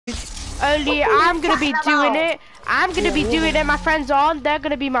Only I'm gonna be doing it. I'm gonna be doing it. My friends aren't. They're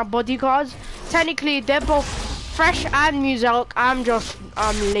gonna be my bodyguards. Technically, they're both fresh and Muselk. I'm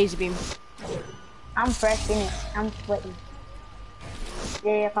laser beam. I'm fresh in it. I'm sweaty.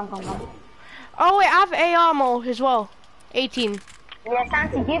 Yeah, come. Oh wait, I have AR ammo as well. 18. Yeah,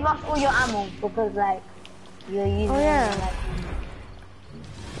 Santi, give us all your ammo because like you're using. Oh yeah.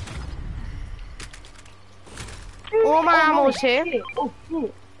 All my ammo's here. Oh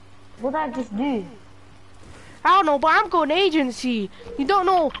shit! What did I just do? I don't know, but I'm going agency. You don't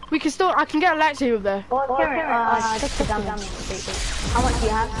know. We can still. I can get a lightsaber there. Check the damage. How much do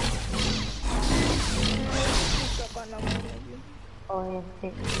you have? Oh yeah,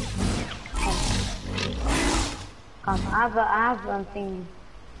 6. Come, I have one thing.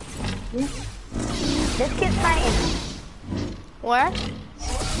 This kid's fighting. Where?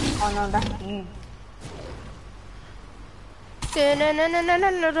 Oh no, that's you.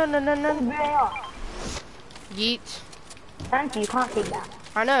 Yeet. Thank you, you can't take that.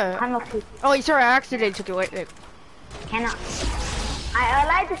 I know. Cannot take it. Oh, sorry, I accidentally took it. Wait. Cannot. I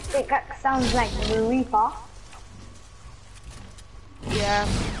like this pickaxe, sounds like the Reaper. Yeah.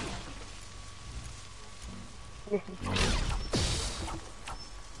 Listen.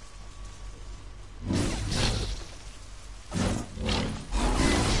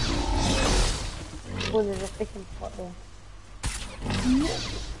 Oh, there's a fishing spot there.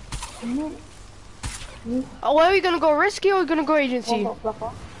 Oh, where are we gonna go? Risky or are we gonna go agency?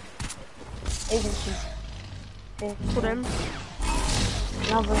 Agency. Put him.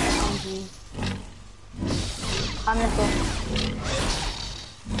 Another SMG. Let's go.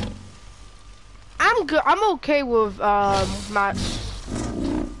 I'm good. I'm okay with mats.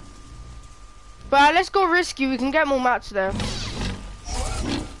 But let's go risky. We can get more mats there.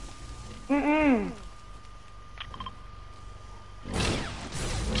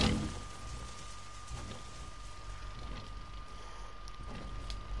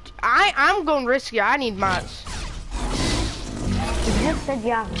 I'm going risky. I need mats. You just said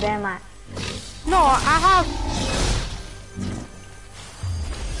you have bare mats. No, I have.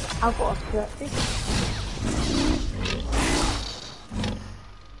 I've got a 30.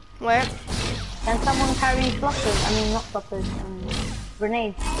 Where? Can someone carry blockers? I mean, not blockers,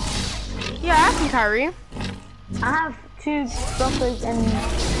 grenades. Yeah, I can carry. I have 2 blockers and...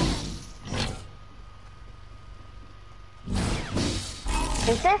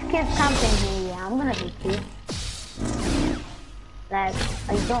 If there's kids camping here, yeah, I'm gonna be too. Like,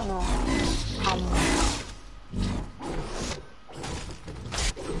 I don't know how much.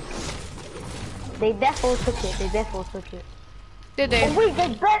 They definitely took it, Did they? Oh wait,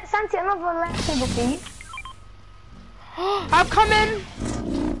 there's Santi, another lightsaber please. I'm coming!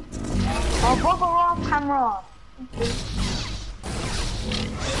 Oh, bugger off camera.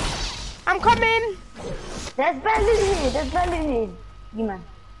 I'm coming! There's value here. You man.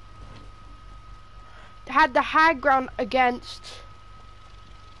 Had the high ground against...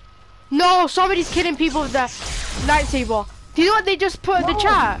 No, somebody's killing people with the lightsaber. Do you know what they just put in the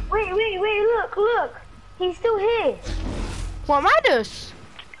chat? Wait, look. He's still here. What, Midas?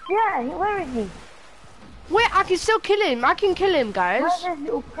 Yeah, where is he? Wait, I can still kill him. I can kill him, guys. Where's this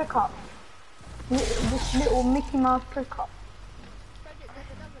little prick up? This little Mickey Mouse prick up.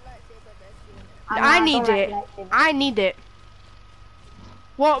 I need it.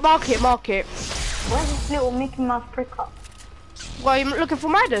 What? Mark it. Where's this little Mickey Mouse prick up? Well, you're looking for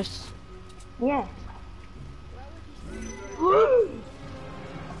Midas? Yeah. Oh,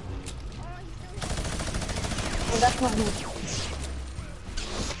 that's not me.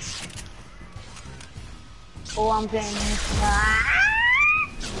 Oh, I'm getting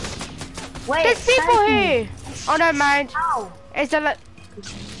Wait, there's people here. Oh, no, mind. Ow. It's a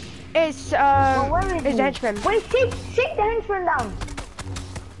it's a henchman. Wait, shake the henchman down.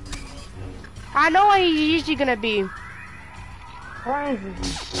 I know where he's usually gonna be. Where is he?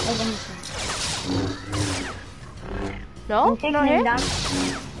 No, not here. Down.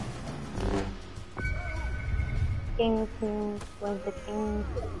 King, where's the king?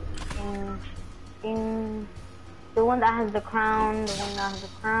 King. The one that has the crown,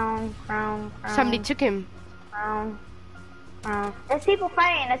 crown. Somebody took him. Crown. There's people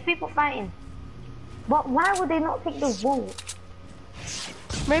fighting. But why would they not take the wall?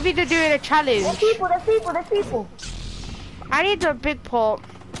 Maybe they're doing a challenge. There's people. I need a big pot.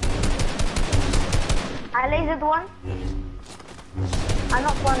 I lasered one. I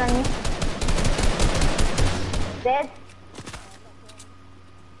knocked one on you. Dead.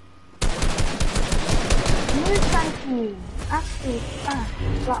 Move, Santi. Actually,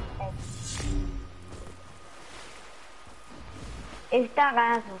 drop it. If that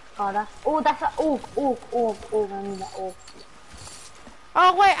guy has a scar, that's an orc, I need that orc.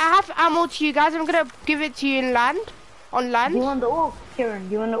 Oh wait, I have ammo to you guys. I'm gonna give it to you in land. On land. Do you want the orc, Kieran?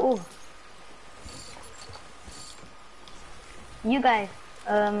 Do you want the orc? You guys,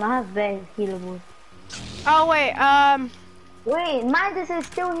 I have very healables. Oh wait, Wait, Midas is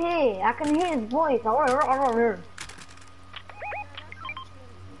still here. I can hear his voice. No,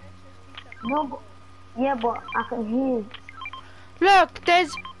 but, yeah, but I can hear. look,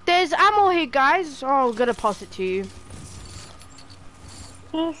 there's ammo here, guys. Oh, I'm gonna pass it to you.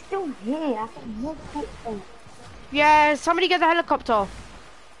 He's still here. I can hear something. Yeah, somebody get the helicopter.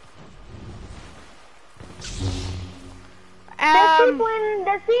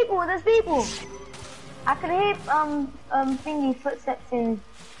 There's people. I can hear thingy footsteps in.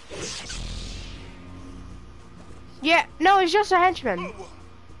 Yeah, no, it's just a henchman.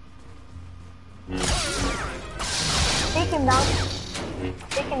 Take him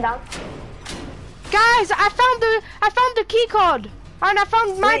down. Guys, I found the key card, and I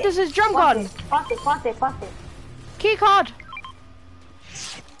found Midas's drum gun. Pass it. Key card.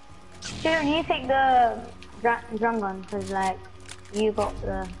 Sharon, you take the drum gun, cause like you got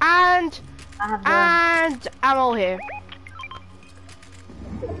the. And I have the. and ammo here.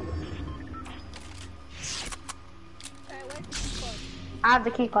 I have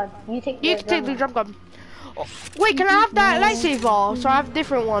the key card. You take. You can take the drum gun. Oh, wait, can I have that lightsaber? So I have a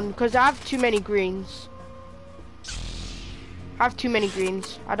different one, because I have too many greens. I have too many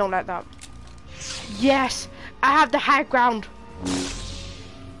greens. I don't like that. Yes, I have the high ground.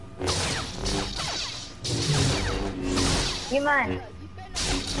 You mind?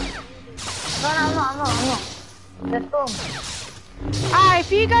 No, I'm not. Let's go. If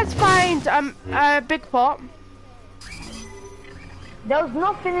you guys find a big pot. There was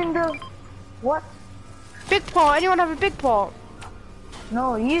nothing in the. What? Big pot. Anyone have a big pot?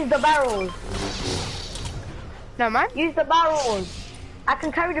 No, use the barrels. No, man. Use the barrels. I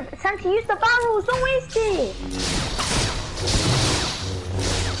can carry the. Santi, use the barrels. Don't waste it.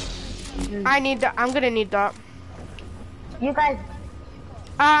 I need that. I'm gonna need that. You guys.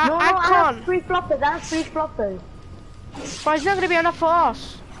 No, I I can't. have 3 floppers. But it's not gonna be enough for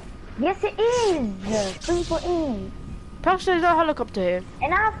us. Yes, it is. 3 for each. Plus, there's no helicopter here.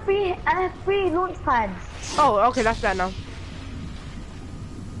 And I have 3 launch pads. Oh, okay, that's better now.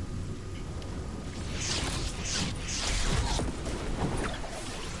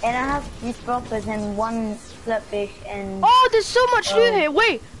 And I have 3 floppers and 1 slurpfish and. Oh, there's so much loot here.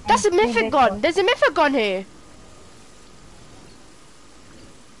 Wait, that's a mythic gun. There's a mythic gun here.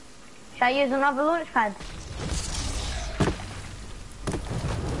 Should I use another launch pad?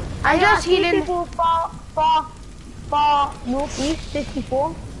 I'm just healing. People far northeast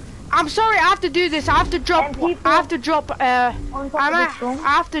 54. I'm sorry, I have to do this. I have to drop. I have to drop. I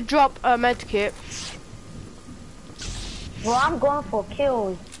have to drop a med kit. Well, I'm going for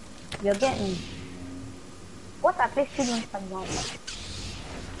kills. You're getting me. What? I placed 2 launch pads now.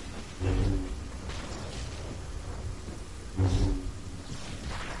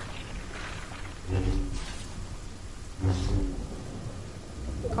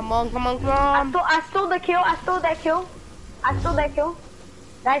 Come on. I stole that kill.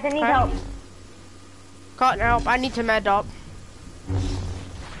 Guys, I need help. Can't help. I need to med up.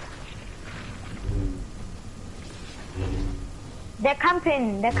 They're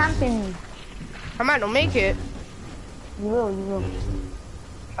camping. I might not make it. You will.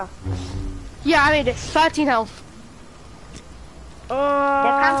 Trust. Yeah, I made it. 13 health. They're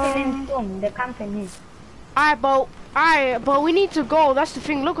camping in storm. They're camping here. Alright, but we need to go. That's the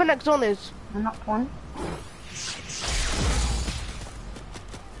thing. Look what next zone is. I'm not one.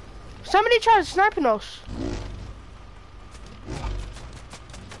 Somebody tried sniping us.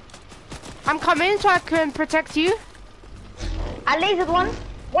 I'm coming so I can protect you. I lasered one.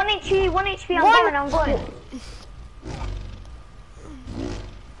 1 HP. I'm going.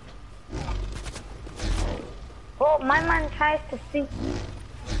 Oh, my man tries to see.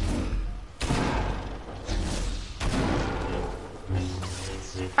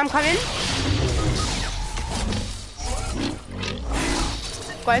 I'm coming.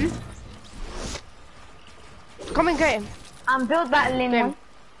 Go in. Come and get him. I'm build battling one.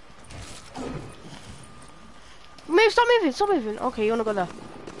 Stop moving. Okay, you wanna go there.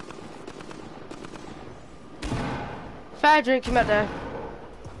 Fair drink him out there.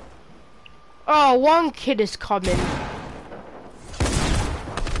 Oh, 1 kid is coming.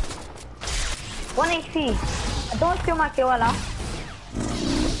 1 HP. Don't steal my kill, Allah.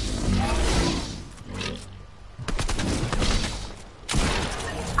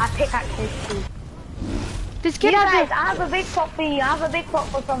 I pickaxe this too. This kid You has guys, a... I have a big pot for you. I have a big pot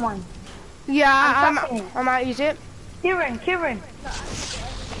for someone. Yeah, I'm I might use it. Kieran.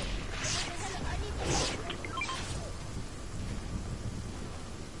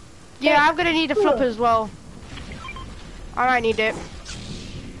 Yeah, I'm gonna need a flip as well. I might need it.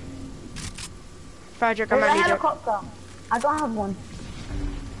 Frederick, I There's might a need it. helicopter. I don't have one.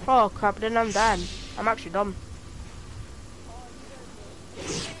 Oh crap, then I'm done. I'm actually dumb.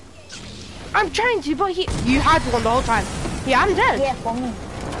 I'm trying to, but you had one the whole time. Yeah, I'm dead. Yeah, for me.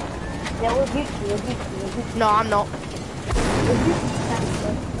 Yeah, we're you. No, I'm not.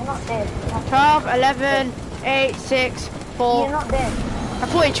 You're not dead. 12, 11, 8, 6, 4. You're not dead. I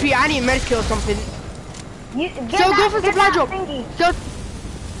thought it tree, I need a medkit or something. Go for supply drop. Go.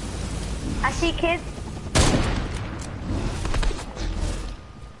 I see kids.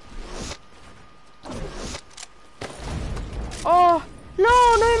 Oh,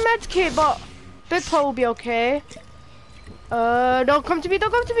 no medkit, but big pot will be okay. Don't come to me,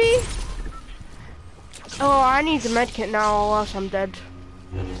 don't come to me. Oh, I need the medkit now or else I'm dead.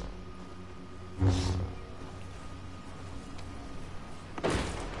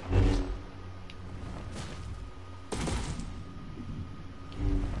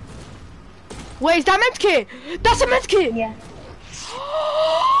 Wait, is that medkit? That's a medkit! Yeah.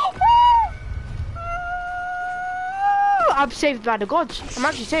 I'm saved by the gods. I'm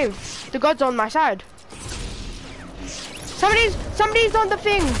actually saved. The gods are on my side. Somebody's on the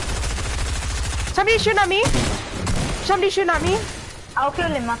thing. Somebody's shooting at me. Somebody's shooting at me. I'll kill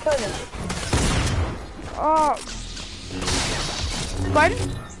him. Oh. When?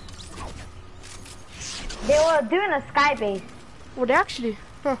 They were doing a sky base. Well, they actually.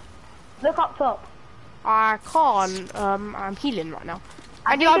 Huh. Look up top. I can't. I'm healing right now.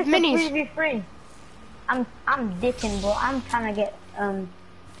 I And you have minis. 3v3. I'm dipping, bro. I'm trying to get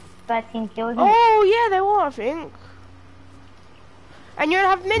 13 kills. Oh yeah, they were, I think. And you don't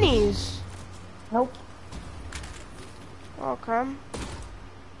have minis. Nope. Okay.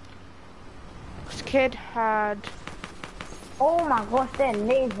 This kid had. Oh my gosh, they're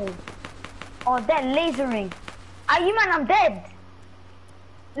lasers. Oh, they're lasering. Are you man? I'm dead.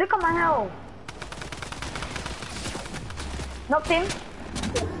 Look at my health. Knocked him.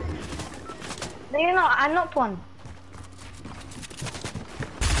 No, you're not. I knocked one.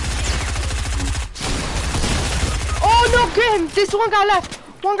 Oh no, get him! There's one guy left.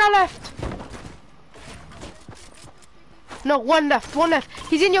 One guy left. No, one left. One left.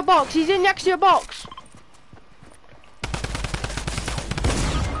 He's in your box. He's in next to your box.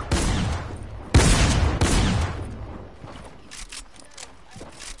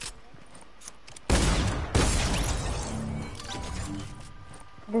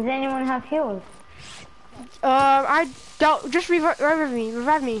 Does anyone have heals? I don't. Just revive me.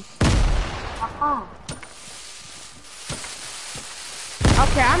 Revive me. Uh-huh.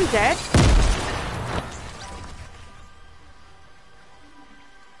 Okay, I'm dead.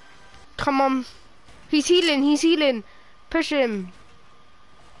 Come on. He's healing. He's healing. Push him.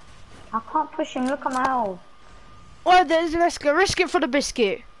 I can't push him. Look at my health. Oh, there's a biscuit. Risk it for the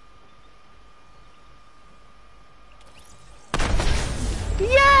biscuit.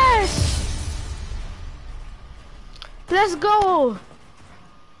 Yes! Let's go!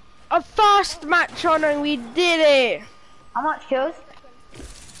 A first match on and we did it! How much kills?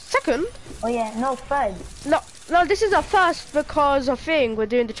 Second? Oh yeah, no, third. No, this is a first because of thing, we're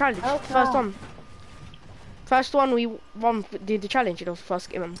doing the challenge. Okay. First one. First one we won doing the challenge, you know, first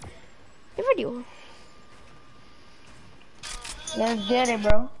game on the video. Let's get it,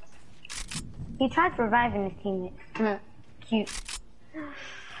 bro. He tried reviving his teammate. Cute.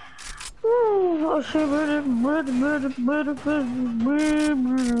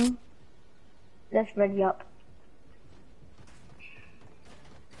 Let's ready up.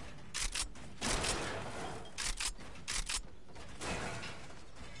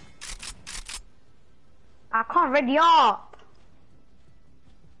 I can't ready up.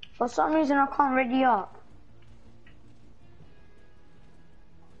 For some reason I can't ready up.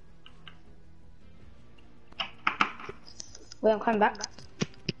 Wait, I'm coming back.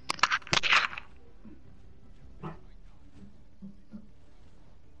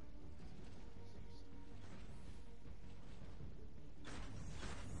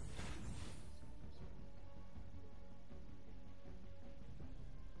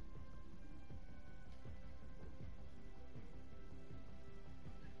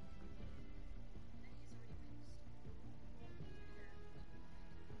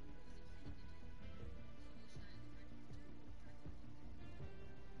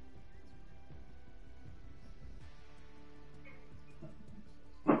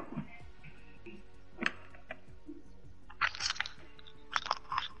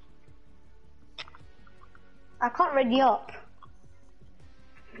 I can't ready up.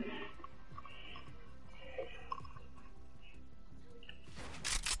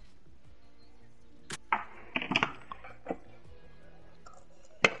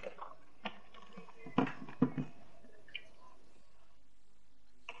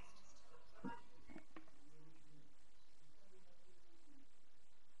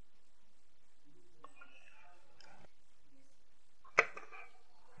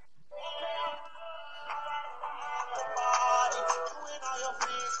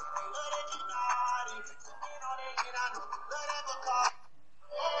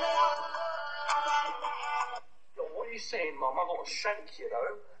 What are you saying, Mum? I got a shank, you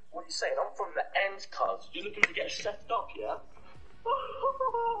know. What are you saying? I'm from the ends, cuz. You're looking to get chefed up, yeah?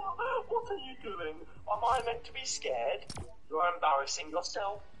 What are you doing? Am I meant to be scared? You're embarrassing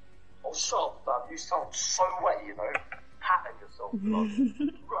yourself. Oh, shut up, Dad. You sound so wet, you know. Patting yourself, blood.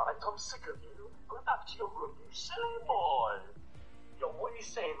 Right, I'm sick of you. Go back to your room, you silly boy. Yo, what are you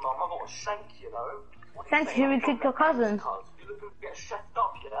saying, Mum? I got a shank, you know. Thanks, you kicked your cousin. You're looking to get chefed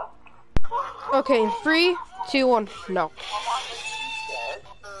up, yeah? Okay, 3, 2, 1, no.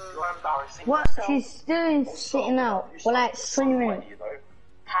 What she's doing is sitting out for like 20 minutes.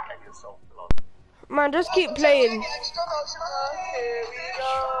 Man, just keep playing.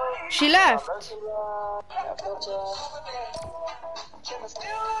 She left.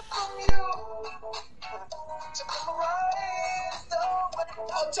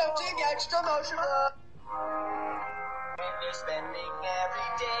 You're spending every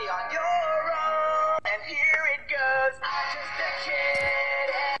day on your own, and here it goes. Just a kid,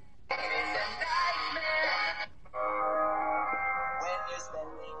 it's a nightmare. When you're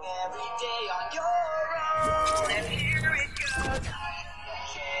spending every day on your own, and here it goes. Just a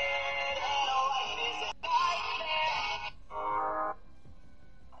kid, life is a nightmare.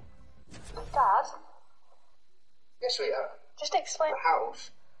 Dad? Yes, sweetheart. Just explain. The house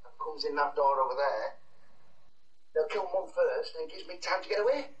comes in that door over there. They'll kill Mum first, and it gives me time to get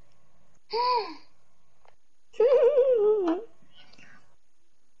away.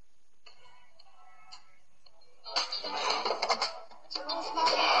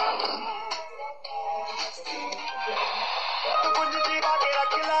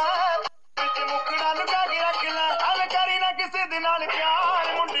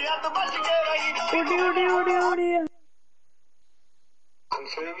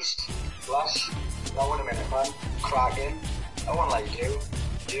 Confused? Flash? No, wait a minute, man. Cracking. I want like you.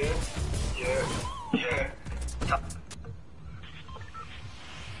 You.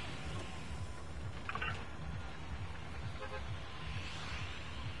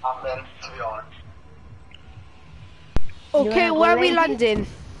 I'm in, to be honest. Okay, where are we landing?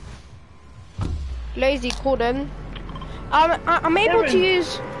 Lazy Corden. I'm able to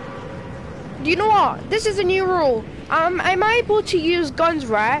use... Do you know what? This is a new rule. I'm able to use guns,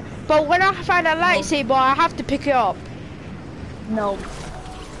 right? But when I find a lightsaber, I have to pick it up. No.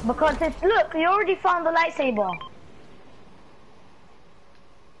 Because it's, look, you already found the lightsaber.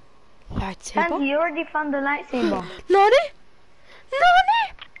 Lightsaber? Sandy, you already found the lightsaber. Nani?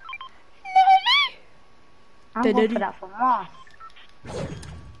 I'm going for that for Mom.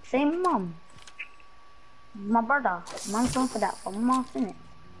 Same Mom. My brother. Mom's going for that for Mom, innit?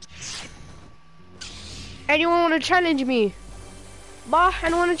 Anyone want to challenge me? Bah,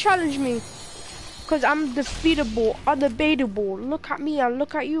 anyone want to challenge me? Because I'm defeatable, undebatable. Look at me and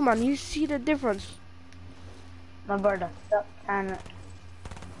look at you, man. You see the difference? My brother. Stop trying to...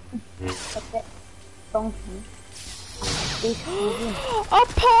 Stop it. Donkey. A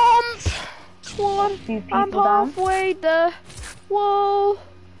pump! One. I'm down. halfway there. Whoa.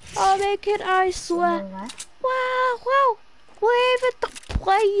 I'll make it, I swear. Wow. Wave at the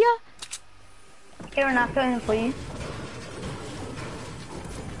player. Kieran, I'm filming for you.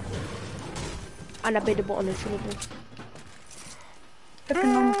 Undebatable, unachievable.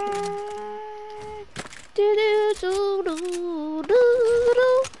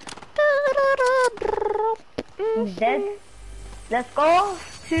 He's dead. Let's go.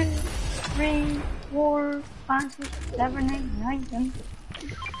 2, 3, 4, 5, 6, 7, 8, 9, 10.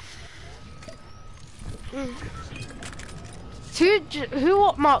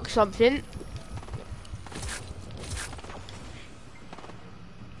 Who marked something?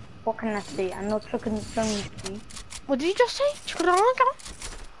 What can I say? I know chicken is What did you just say?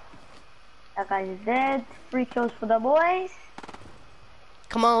 That guy is dead. 3 kills for the boys.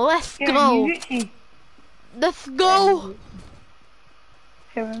 Come on, let's Kieran, go. you Let's go.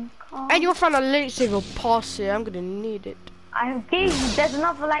 Kieran, come. And you'll find a lightsaber pass here. I'm gonna need it. I gave you. There's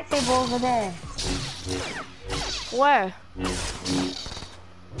another lightsaber over there. Where?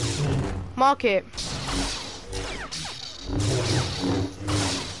 Mark it.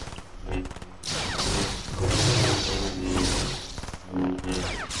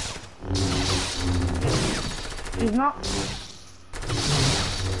 He's not.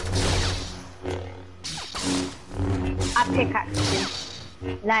 I pickaxed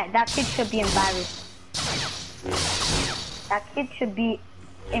him. Like, that kid should be embarrassed. That kid should be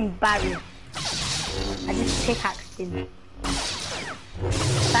embarrassed. I just pickaxed him.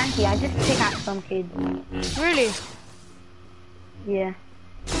 Thank you, I just pickaxed some kid. Really? Yeah.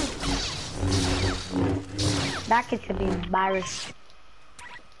 That kid should be embarrassed.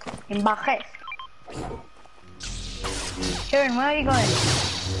 Embarrassed. Kieran, where are you going?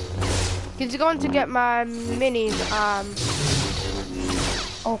 He's going to get my minis.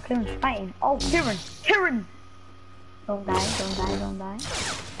 Oh, Kieran's fighting. Oh, Kieran! Kieran! Don't die, don't die, don't die.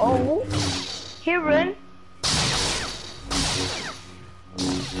 Oh! Kieran!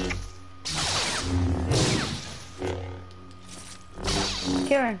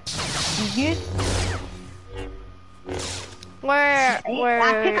 Kieran, you? Where?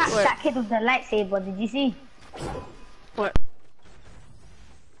 I picked up that kid with the lightsaber, did you see? What?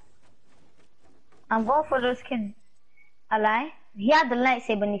 I'm going for those kids. A lie? He had the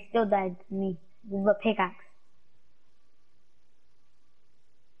lightsaber and he still died to me with a pickaxe.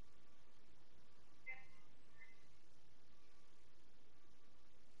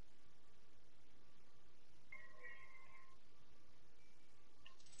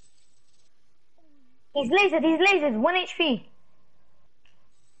 He's lasered, 1 HP.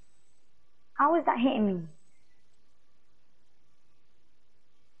 How is that hitting me?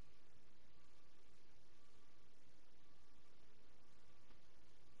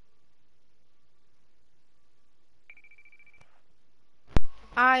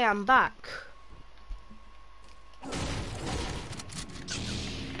 I am back.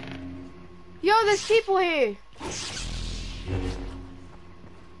 Yo, there's people here.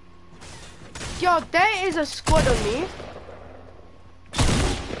 Yo, there is a squad on me.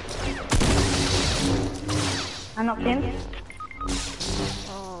 I knocked him.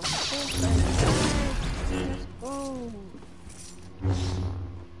 Oh, let's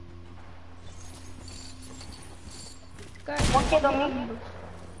go. One kid on me.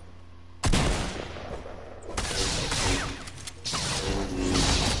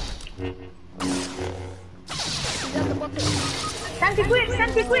 Santi,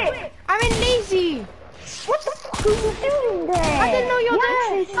 quick! I'm in lazy. What the fuck are you doing there? I didn't know you were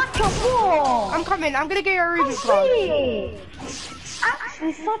there. Such a ball! I'm coming. I'm gonna get your Rubik's card.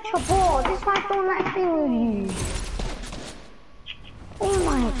 Actually, such a ball. This is why I don't like playing with you. Oh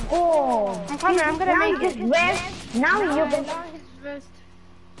my god. I'm coming. I'm gonna Now make you it. just rest. Now you're gonna...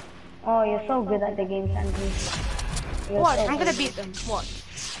 Oh, you're so good at the game, Santi. What? I'm gonna beat them. What?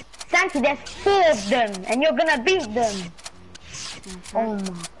 Santi, there's 4 of them, and you're gonna beat them. Oh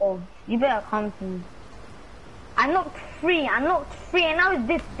my god. You better come to me. I knocked 3, and now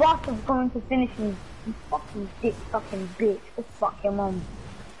this boss is going to finish me. You fucking dick fucking bitch. Go fuck your mom.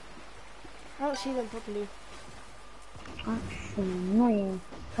 I don't see them properly. That's an annoying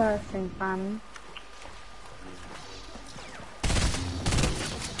person, fam.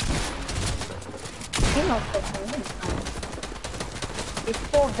 You know fucking fam. It's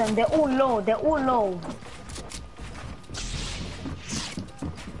 4 of them, they're all low, they're all low.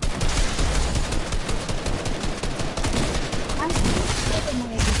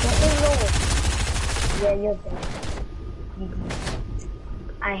 Yeah, you're dead.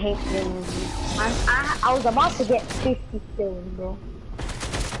 I hate playing with you. I was about to get 50 kills, bro.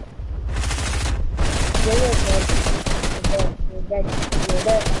 Yeah, you're dead. You're dead. You're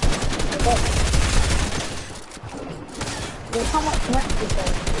dead. You're dead. There's so much left to go.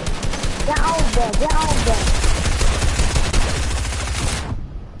 Get out of there. Get out of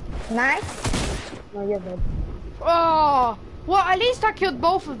there. Nice. No, you're dead. Oh, well, at least I killed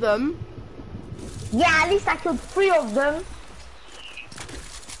both of them. Yeah, at least I killed 3 of them.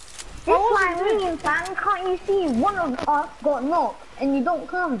 This why I mean, fam. Can't you see one of us got knocked and you don't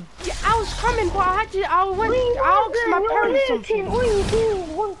come? Yeah, I was coming, but I had to. I went. I asked my parents something. All you do is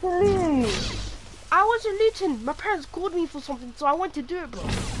want to lose. I wasn't looting. My parents called me for something, so I went to do it, bro.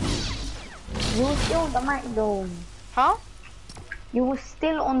 You were still on the mic, though. Huh? You were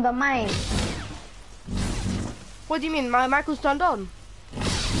still on the mic. What do you mean? My mic was turned on?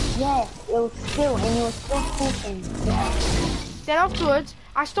 Yes, it was still, and you were still talking. Yeah. Then afterwards,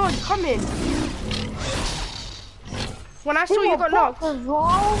 I started coming. When I saw you got knocked. When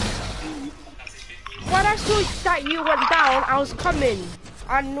I saw that you went down, I was coming.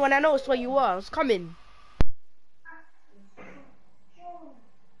 And when I noticed where you were, I was coming.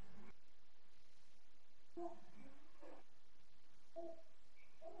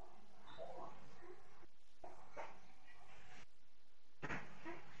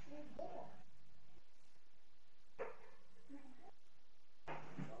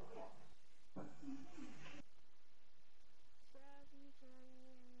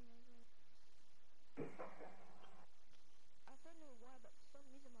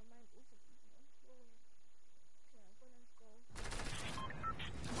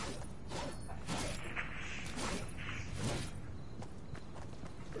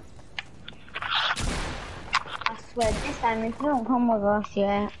 But this time, if you don't come with us,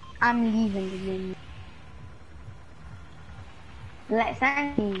 yeah, I'm leaving the game. Like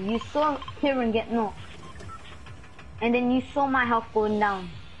Sandy, you saw Kieran get knocked, and then you saw my health going down.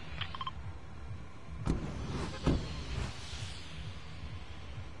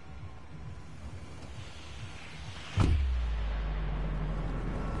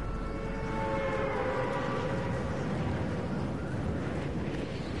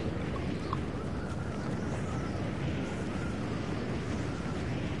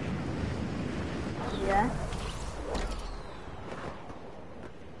 Yeah.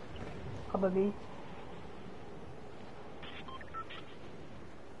 Probably.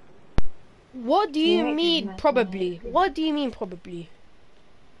 What do you make mean this probably? messy. What do you mean probably?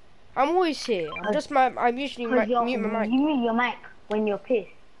 I'm always here. I'm usually Cause mute my mic. you mute your mic when you're pissed.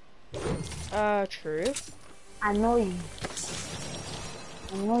 True. I know you.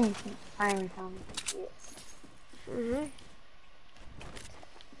 I know you keep firing sound.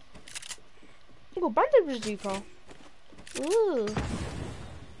 Ooh, bandage bazooka. Ooh.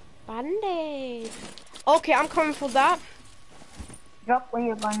 Bandage. Okay, I'm coming for that. Drop all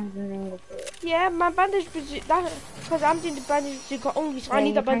your guns and then go for it. Yeah, my bandage bazooka. That, because I'm doing the bandage bazooka only, so I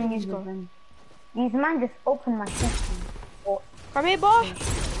need the bandage bazooka. These man just opened my system. Oh, Come here, boy.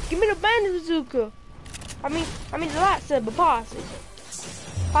 Give me the bandage bazooka. I mean the lightsaber. Pass it.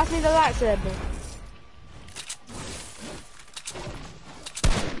 Pass me the lightsaber.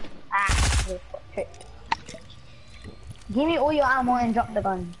 just got tricked. Give me all your ammo and drop the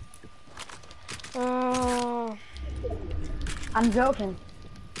gun. I'm joking.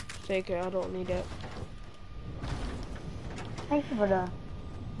 Take it, I don't need it. Thank you for the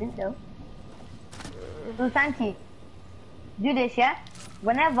window. So Santi, do this, yeah?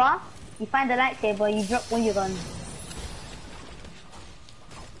 Whenever you find the lightsaber, you drop all your guns.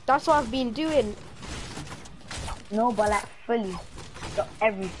 That's what I've been doing. No, but like fully. Drop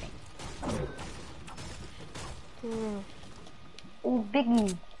everything. Oh,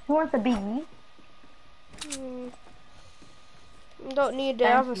 biggie. Who wants a biggie? Don't need it, I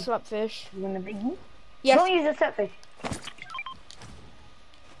have a slapfish. You want a biggie? Yes. Don't use a slapfish.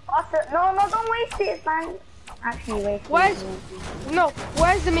 Also, no, don't waste it, man. Actually, waste Where's... it. No,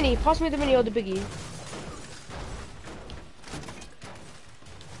 where's the mini? Pass me the mini or the biggie.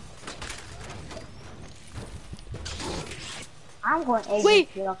 I'm going egg. Wait,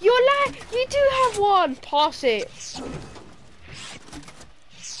 you're lying! You do have one! Pass it.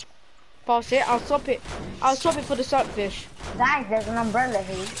 Pass it, I'll swap it. I'll swap it for the slapfish. Guys, there's an umbrella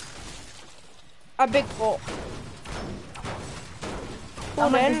here. A big pot.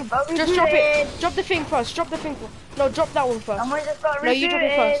 Hold on. Just drop it. Drop the thing first. Drop the thing first. No, drop that one first. Someone just got No, you drop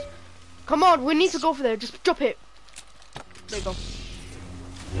it first. Come on, we need to go for there. Just drop it. There you go.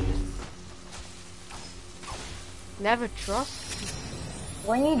 Never trust.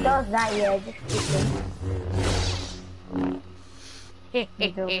 When he does that, yeah, just keep him.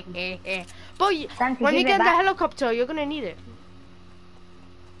 But when you get in the helicopter, you're gonna need it.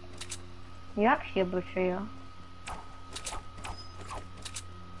 You're actually a betrayer.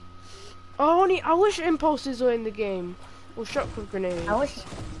 I wish impulses were in the game. Or shotgun grenades. I wish.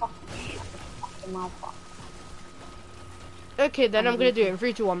 Okay, then I'm gonna do it in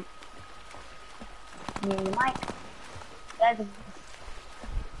 3, 2, 1. Yeah, you might.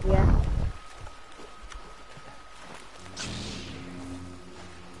 Yeah.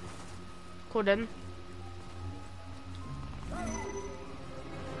 Cool then.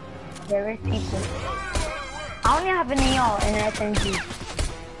 There is people. I only have an AR and an SMG.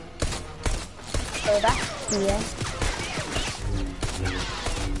 So that's here.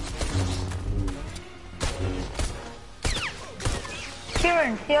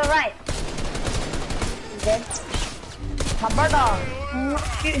 Kieran, to your right. He's dead. My brother.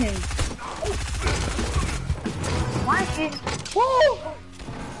 Shoot him. Why shoot? Woo!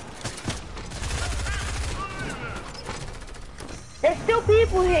 There's still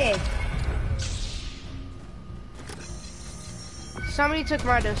people here. Somebody took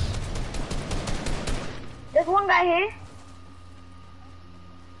Midas. There's one guy here.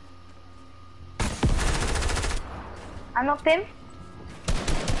 I knocked him.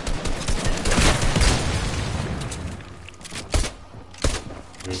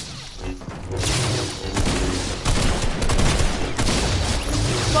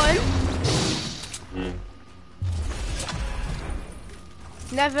 Got him.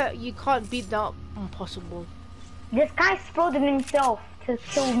 Never, you can't beat that. Impossible. This guy exploded himself to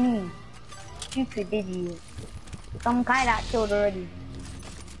kill me. Stupid idiot. Some guy that killed already.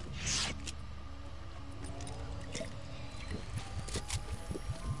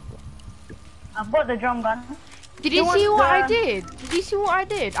 I've got the drum gun. Did you see what I did? Did you see what I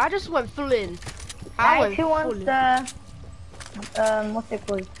did? I just went full in. I went She full wants in. the what's it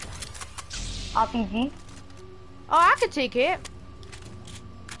called? RPG. Oh, I can take it.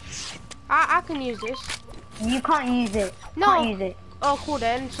 I can use this. You can't use it. No. Can't use it. Oh, cool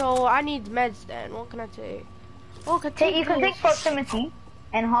then. So I need meds then. What can I take? Oh, I can take You can this. take proximity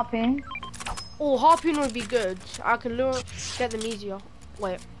and harpoon. Oh, harpoon would be good. I can get them easier.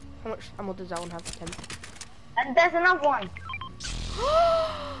 Wait, how much ammo does that one have? 10. And there's another one.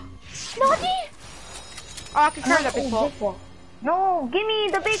 Nani? Oh, I can carry that big pot. No, give me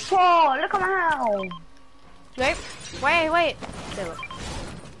the big pot. Look at my house. Wait. There we go.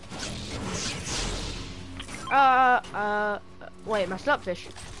 Wait, my slurpfish.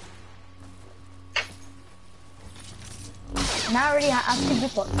 Now I already have 2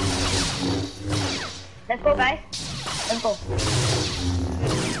 big pots. Let's go, guys. Let's go.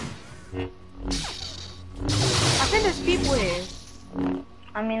 I think there's people here.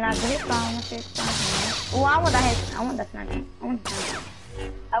 I mean, I believe Oh, I want the sniper. I want the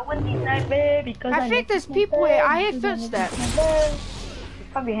sniper because I think there's people here. I hear footsteps. It's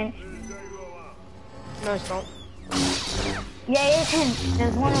probably him. No, it's not. Yeah, it's him.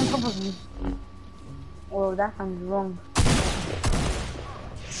 There's one on top of me. Oh, that sounds wrong.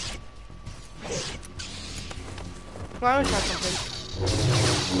 Well, I want to try something.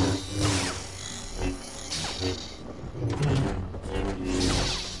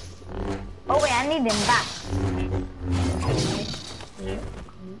 Oh wait, I need them back.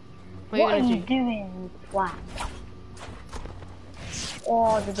 What are you doing, twat?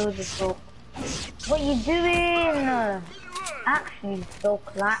 Oh, the doors are broke. What are you doing? Actually, so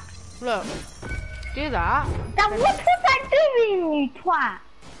clap. Look, do that. What was I doing, you twat?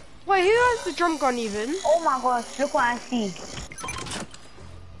 Wait, who has the drum gun even? Oh my gosh, look what I see.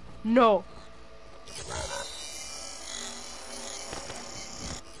 No.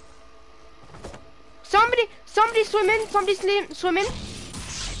 Somebody swimming.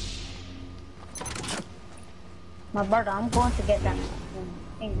 My brother, I'm going to get that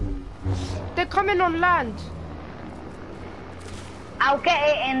thing. They're coming on land. I'll get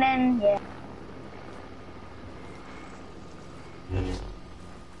it and then, yeah.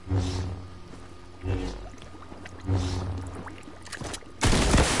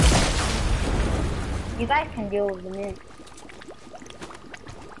 You guys can deal with me.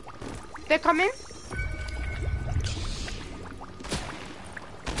 They're coming.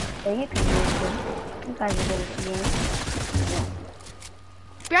 So you can deal with them. You guys deal with me.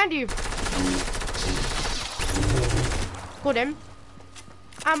 Behind you. Got him.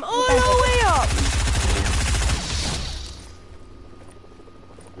 I'm all the way up.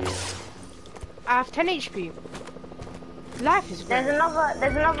 I have 10 HP. Life is great. There's another,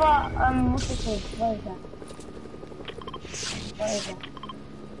 what's it called? Where is that? Where is that?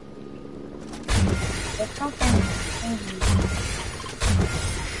 There's something crazy.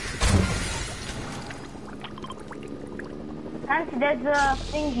 Auntie, there's a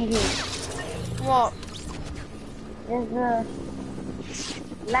thingy here. What? There's a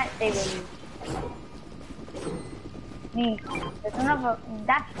lightsaber. There's another,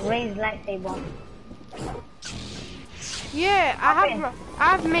 that's Ray's lightsaber. Yeah, I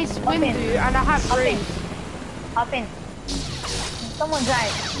have Mace Windu and I have Ray. Hop in. Someone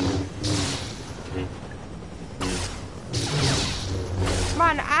drive.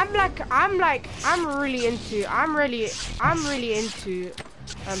 Man, I'm really into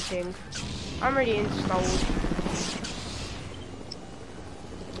something. I'm really into Star Wars.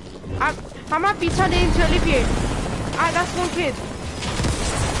 I might be turning into Olivier. Ah, that's one kid.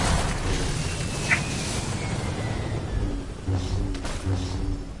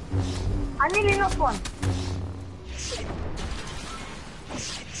 I nearly knocked one.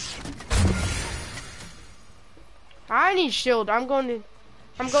 I need shield. I'm going in.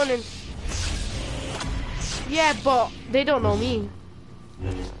 Yeah, but they don't know me.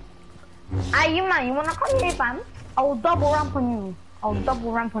 You man, you wanna come here, fam? I will double ramp on you. I'll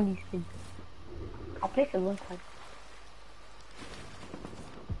double ramp on these kids. I'll place it one side.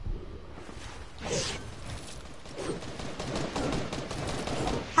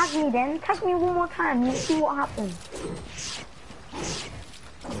 Tag me then. Tag me one more time. You'll see what happens.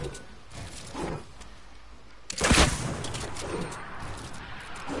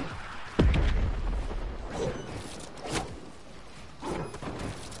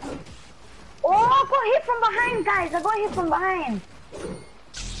 Oh, I got hit from behind, guys. I got hit from behind.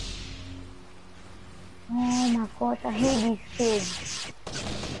 Oh my gosh, I hate these kids.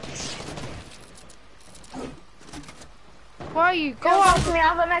 Why are you? Go Come up. to me, I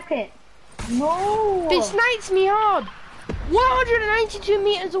have a medkit. No. They sniped me hard. 192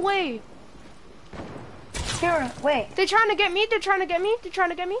 meters away. Kieran, wait. They're trying to get me. They're trying to get me. They're trying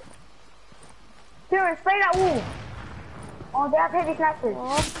to get me. Kieran, spray that wall. Oh, they have heavy snipers.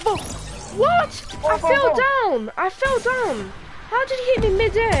 Oh, what? I fell down. I fell down. How did he hit me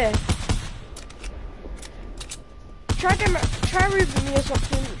mid-air? Try roofing me or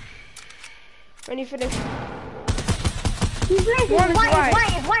something. When you finish. He's lazy. One is right.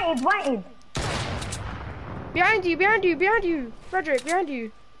 Whited. Behind you. Frederick, behind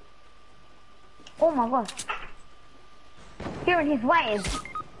you. Oh my god. Kieran, he's whited.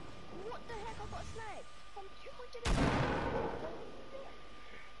 What the heck? I got sniped from 200.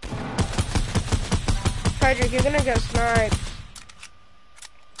 Frederick, you're gonna get sniped.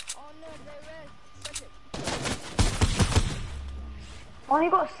 Oh no, they rest. Oh, he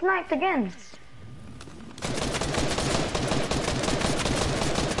got sniped again.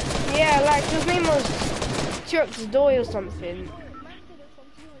 Yeah, like his name was Chuck's Doy or something.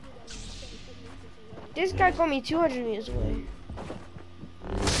 This guy got me 200 meters away.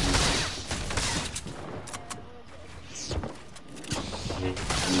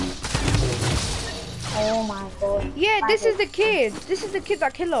 Oh my god. Yeah, this is the kid. This is the kid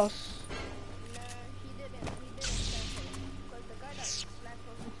that killed us.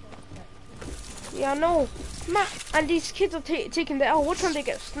 Yeah, I know. Matt, and these kids are taking the L. Which one they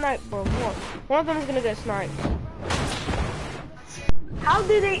get sniped, bro? What? One of them is gonna get sniped. How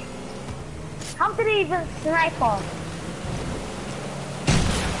did they even snipe us?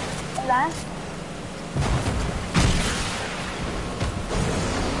 Hello?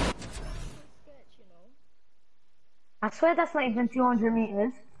 I swear that's not even 200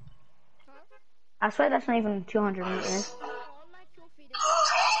 meters. I swear that's not even 200 meters.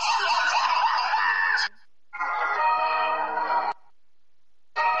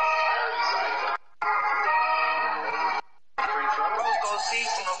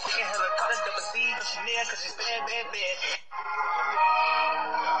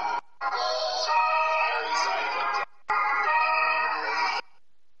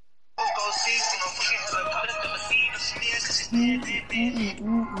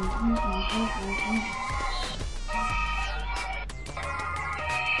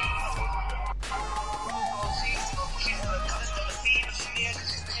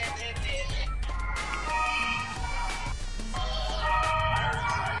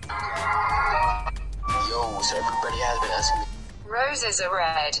 So everybody has been asking me. Roses are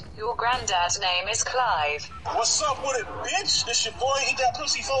red. Your granddad's name is Clive. What's up with it, bitch? This your boy, he got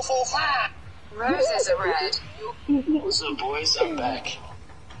pussy 445. Roses are red. What's up, boys? I'm back.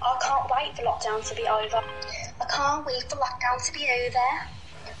 I can't wait for lockdown to be over. I can't wait for lockdown to be over.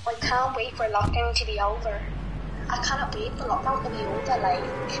 I can't wait for lockdown to be over. I cannot wait for lockdown to be over, like.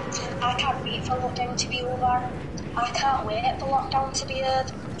 I can't wait for lockdown to be over. I can't wait for lockdown to be over.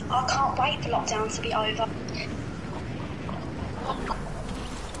 I can't wait for lockdown to be over.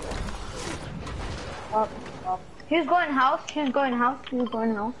 Who's going house?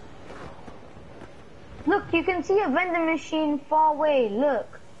 Look, you can see a vending machine far away.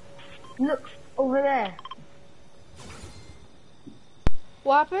 Look over there.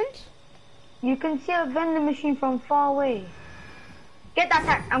 What happened? You can see a vending machine from far away. Get that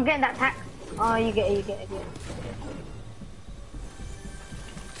tack. I'm getting that tack. Oh, you get it.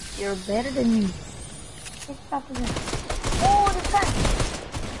 You're better than me. Oh, this guy.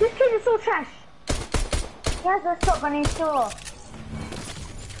 This kid is so trash. He has a shotgun in store.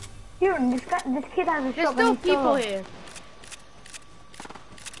 Here, this kid has a There's shotgun still in people store. here.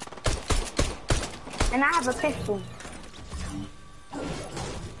 And I have a pistol.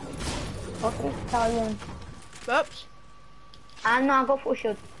 Okay, stallion. Oops. No, I go for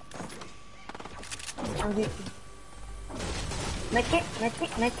shield. I'm good. Make it.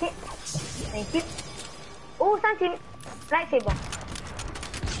 Thank you. Oh, something. Lightsaber.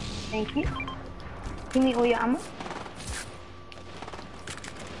 Thank you. Give me all your ammo.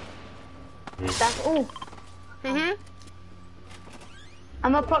 That's all.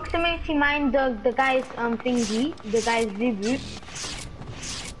 I'm approximately mine the guy's thingy, the guy's reboot.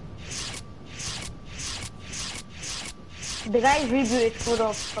 The guy's reboot is full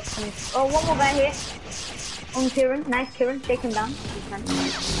of approximately. Oh, one more guy here. Kieran, nice Kieran, take him down. I'm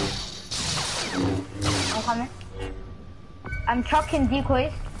coming. I'm chucking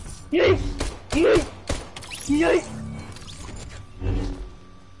decoys. Yes!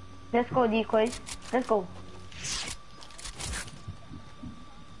 Let's go, decoys. Let's go.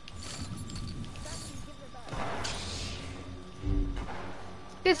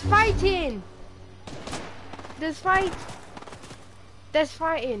 There's fighting. There's fighting.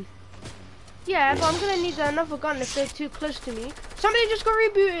 Yeah, but I'm gonna need another gun if they're too close to me. Somebody just got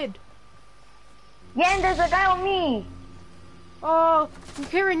rebooted. Yeah, and there's a guy on me. Oh,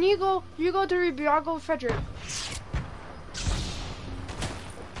 Kieran, you go to reboot. I'll go with Frederick.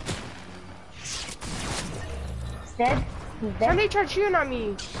 He's dead. He's dead. Somebody tried shooting at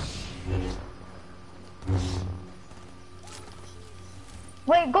me.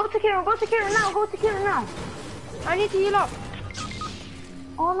 Wait, go to Kieran now, go to Kieran now. I need to heal up.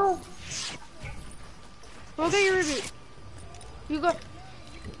 Oh no. We'll get your reboot. You go.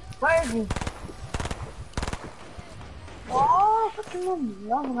 Where is he? Oh, fucking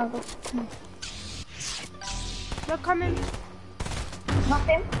love. They're coming. Knock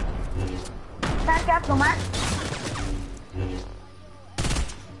him. Stand up, no man.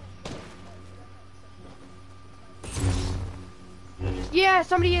 Yeah,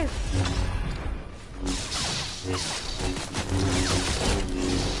 somebody is.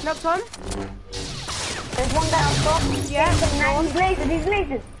 Knocked one. There's one guy on top. Yeah, He's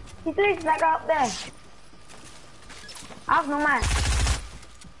lasered. He's lasered that guy up there. I have no man.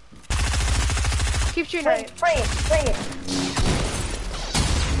 Keep shooting Spray at it, it. spray it.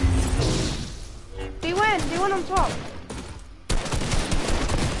 They went on top.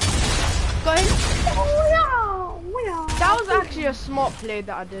 Got him. Oh yeah. That was actually a smart play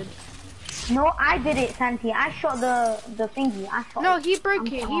that I did. No, I did it, Santi. I shot the thingy. No, he broke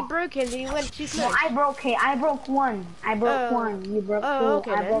I'm it. smart. He broke it and he went too No, close. I broke it. I broke one. I broke one. You broke two.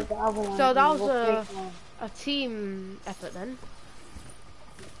 okay I then. broke the other one. So that You was broke three. a team effort then.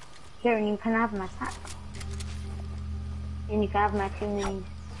 Kieran, you can have my sack. And you can have my 2 minis.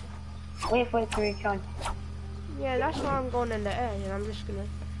 Wait for it to recharge. Yeah, that's why I'm going in the air and I'm just gonna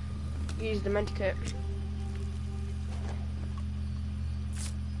use the medikit.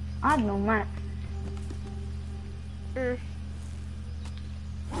 I have no map.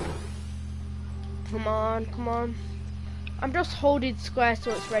 Come on. I'm just holding square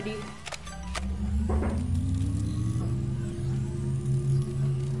so it's ready.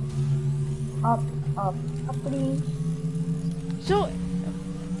 Up, please. So,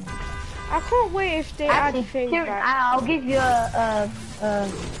 I can't wait if they add Actually, things Kieran, back. I'll give you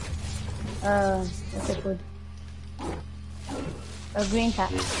what's it called? A green tap.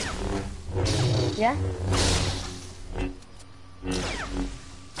 Yeah?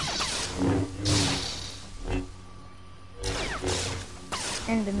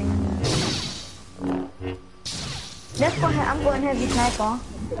 And the mini. Let's go ahead, I'm going heavy sniper.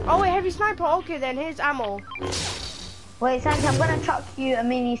 Oh wait, heavy sniper. Okay then, here's ammo. Wait, Santi, I'm gonna chuck you a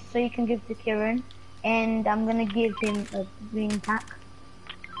mini so you can give to Kieran. And I'm gonna give him a green pack.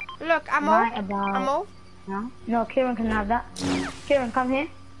 Look, ammo. Right about... Ammo. No, Kieran can have that. Kieran, come here.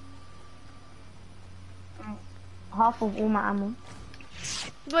 Half of all my ammo.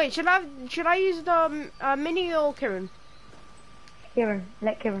 Wait, should I use the mini or Kieran? Kieran,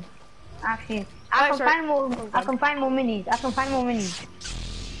 let Kieran. Actually, Oh, I can sorry. find more. Oh, I can find more minis.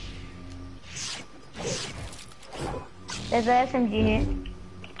 There's a SMG here.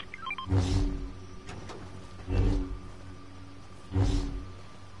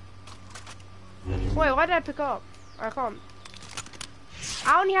 Wait, why did I pick up? I can't.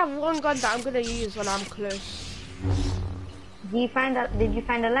 I only have one gun that I'm gonna use when I'm close. Did you find a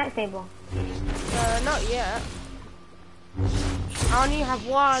lightsaber? Not yet. I only have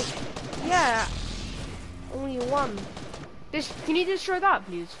one. Yeah, only one. Can you destroy that,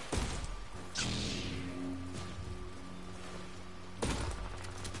 please?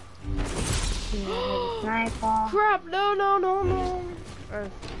 Sniper. Crap! No.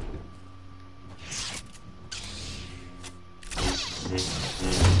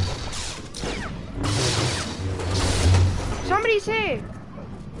 Somebody's here.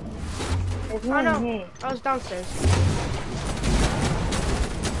 There's Oh one no, here. I was downstairs.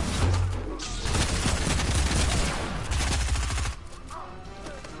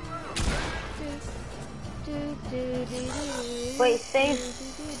 Wait, save.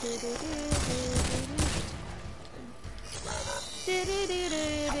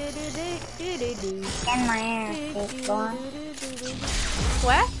 In my ass, it's gone.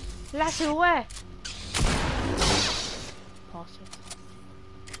 Where? Lassie, where? Pass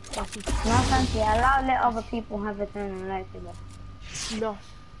it. No, Santi, let other people have a turn on lightsaber. No.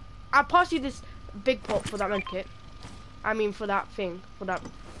 I'll pass you this big pot for that medkit. I mean for that thing. For the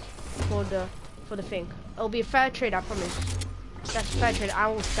thing. It'll be a fair trade, I promise. That's a fair trade. I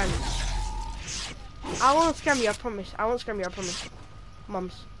won't scam you. I won't scam you, I promise.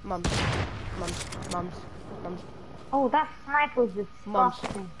 Mums. Oh, that sniper was Mums.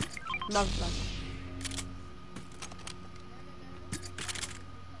 disgusting. Mums.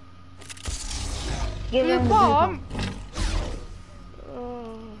 Give You him the blue bomb? pump.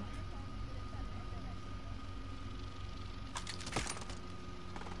 Oh.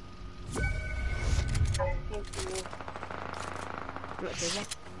 Lightsaber.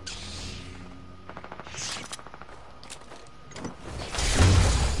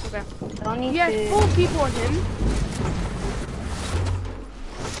 Okay. Don't need Yes, to. 4 people on him.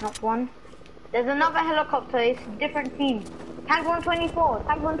 Not one. There's another helicopter. It's a different team. Tag 124.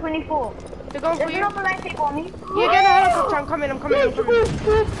 Tag 124. They're going for There's you. another lightsaber on me. Yeah, get a helicopter. I'm coming.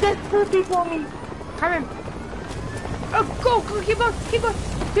 There's 2 people on me. Coming. Oh, go, keep going. Keep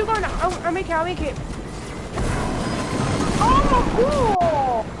going. I'll make it. Oh my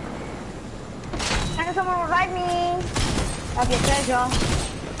god! Can someone ride me? That'd be a pleasure.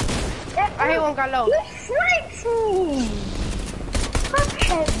 I hate one guy low. He snipes me!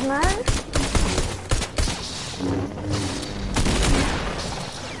 Fuckhead, man.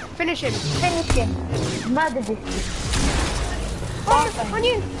 Finish him. Finish him. Murder this dude. Oh,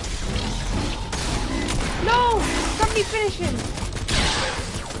 onion. No, somebody finish him.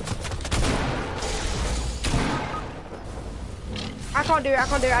 I can't do it.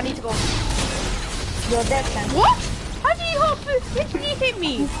 I need to go. You're dead, man. What? How did he hop through? How did he hit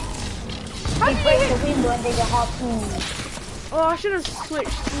me? How He did he breaks hit the window and they get harpooned. Oh, I should have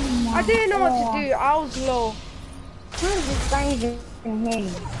switched. I didn't know what to do. I was low. How is this guy even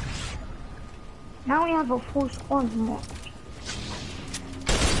here? Now we have a full squad more.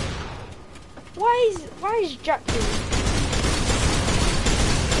 Why is Jack doing?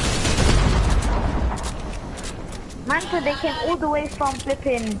 Man said they came all the way from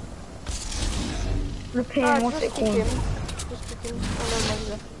flipping, what's it called? Just kick him. Oh,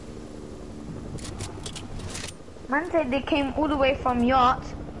 no. Man said they came all the way from yacht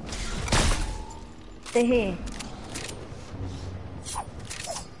to here.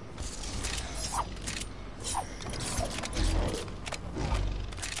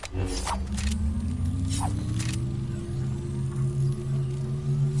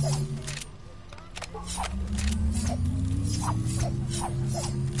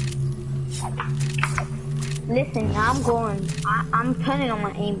 Listen, I'm going. I'm turning on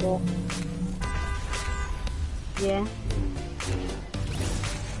my aimbot. Yeah.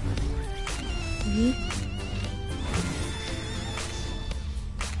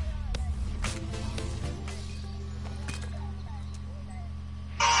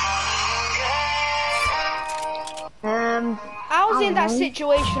 I was in that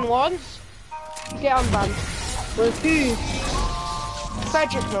situation once. Get unbanned. With who?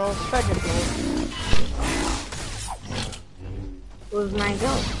 Frederick knows. Was my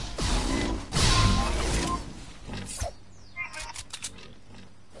goal.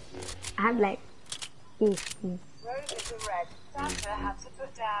 I had like 15. Rose is a red. Santa had to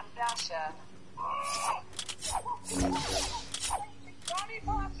put down Dasher.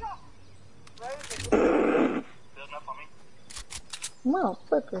 There's enough on me.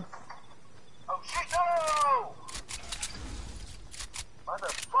 Motherfucker. Oh shit, no!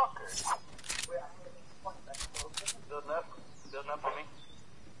 Motherfucker. There's enough on me.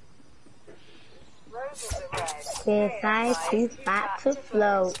 Rose is a red. Yes, I too fat to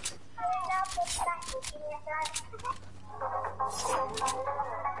float.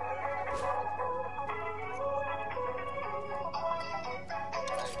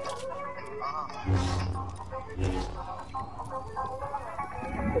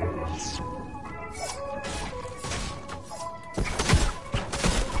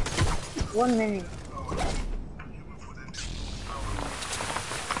 One minute.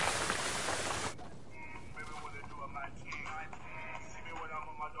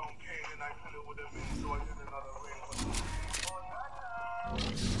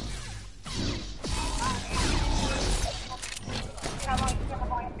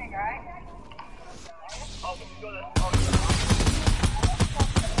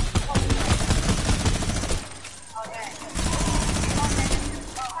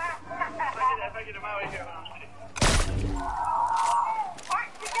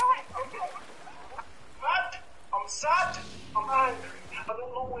 I'm sad. I'm angry. I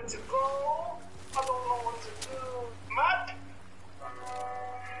don't know where to go. I don't know what to do. Mad?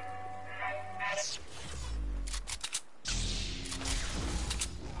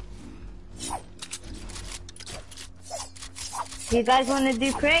 You guys want to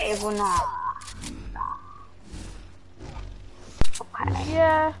do creative or not? Okay.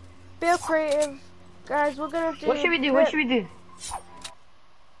 Yeah, be creative, guys. We're gonna do. What should we do? What should we do?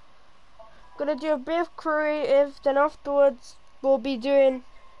 Gonna do a bit of creative. Then afterwards, we'll be doing.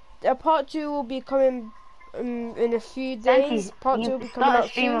 Part 2 will be coming in a few days. Santi, Part 2 you will be coming start out a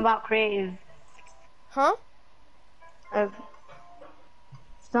stream soon. about creative. Huh?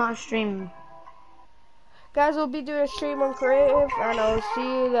 Start streaming. Guys, we'll be doing a stream on creative, and I'll see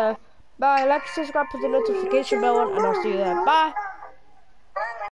you there. Bye. Like, subscribe, put the notification bell on, and I'll see you there. Bye.